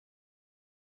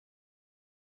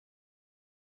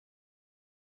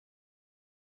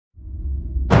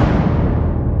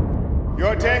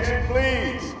Your attention,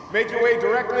 please. Make your way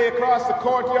directly across the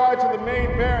courtyard to the main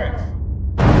barracks.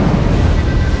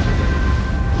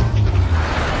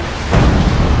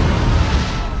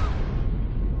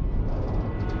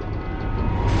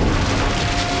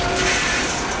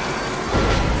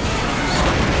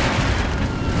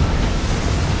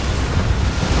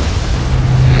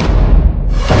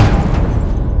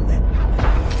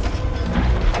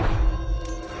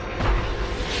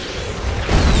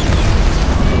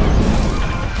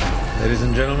 Ladies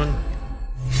and gentlemen,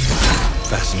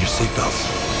 fasten your seatbelts.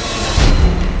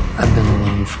 I've been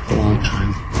alone for a long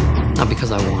time. Not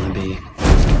because I want to be,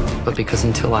 but because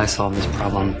until I solve this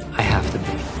problem, I have to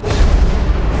be.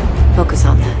 Focus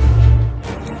on that.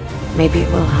 Maybe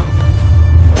it will help.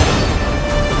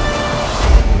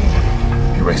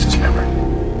 Erase his memory.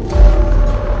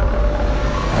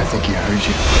 I think he heard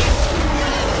you.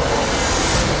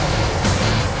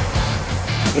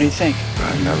 What do you think?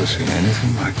 I've never seen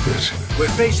anything like this. We're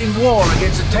facing war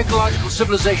against a technological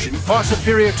civilization far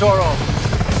superior to our own.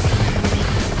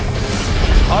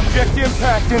 Object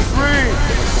impact in 3,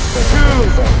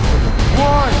 2,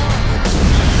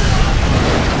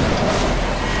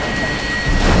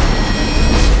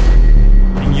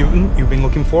 1. The mutant you've been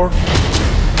looking for?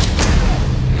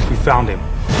 We found him.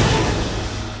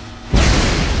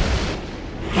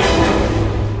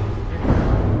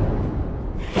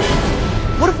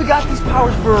 What if we got these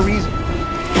powers for a reason?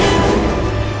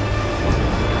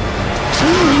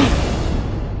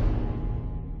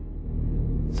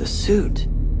 The suit.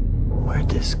 Where'd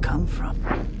this come from?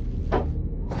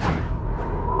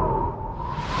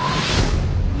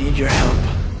 Need your help.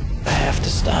 I have to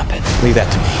stop it. Leave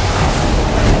that to me.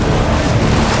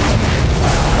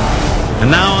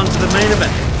 And now on to the main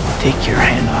event. Take your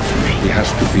hand off of me. He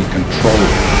has to be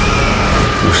controlled.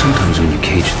 You know, sometimes when you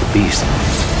cage the beast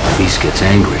gets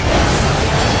angry.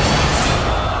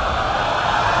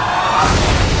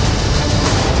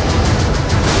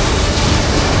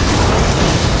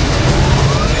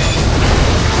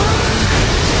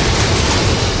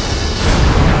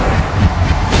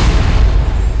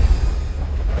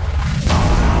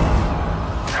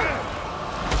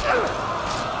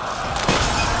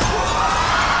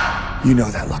 You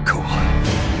know that look cool.